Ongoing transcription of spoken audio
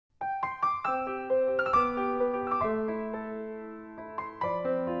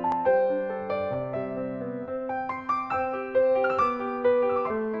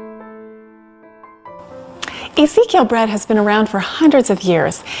Ezekiel bread has been around for hundreds of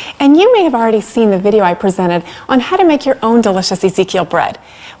years, and you may have already seen the video I presented on how to make your own delicious Ezekiel bread.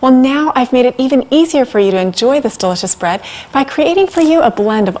 Well, now I've made it even easier for you to enjoy this delicious bread by creating for you a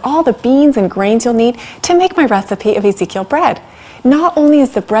blend of all the beans and grains you'll need to make my recipe of Ezekiel bread. Not only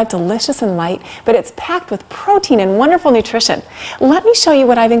is the bread delicious and light, but it's packed with protein and wonderful nutrition. Let me show you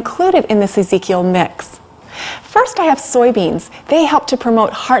what I've included in this Ezekiel mix. First, I have soybeans. They help to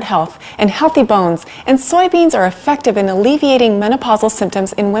promote heart health and healthy bones, and soybeans are effective in alleviating menopausal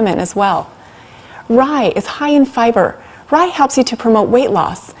symptoms in women as well. Rye is high in fiber. Rye helps you to promote weight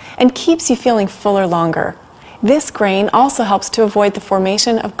loss and keeps you feeling fuller longer. This grain also helps to avoid the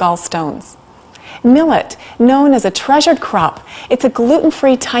formation of gallstones. Millet, known as a treasured crop, it's a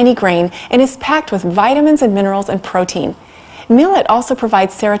gluten-free tiny grain and is packed with vitamins and minerals and protein. Millet also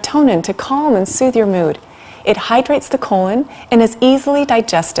provides serotonin to calm and soothe your mood. It hydrates the colon and is easily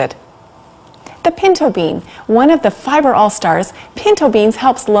digested. The pinto bean, one of the fiber all-stars, pinto beans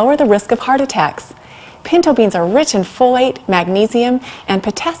helps lower the risk of heart attacks. Pinto beans are rich in folate, magnesium, and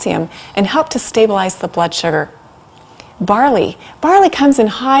potassium and help to stabilize the blood sugar. Barley. Barley comes in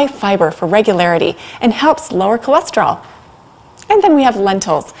high fiber for regularity and helps lower cholesterol. And then we have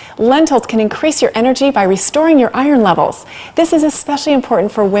lentils. Lentils can increase your energy by restoring your iron levels. This is especially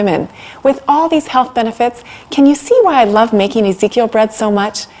important for women. With all these health benefits, can you see why I love making Ezekiel bread so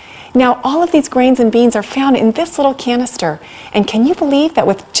much? Now, all of these grains and beans are found in this little canister. And can you believe that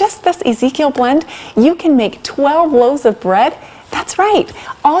with just this Ezekiel blend, you can make 12 loaves of bread? That's right.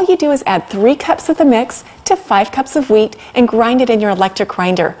 All you do is add 3 cups of the mix to 5 cups of wheat and grind it in your electric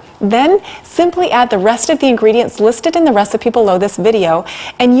grinder. Then simply add the rest of the ingredients listed in the recipe below this video,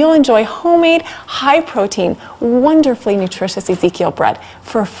 and you'll enjoy homemade, high-protein, wonderfully nutritious Ezekiel bread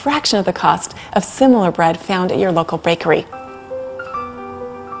for a fraction of the cost of similar bread found at your local bakery.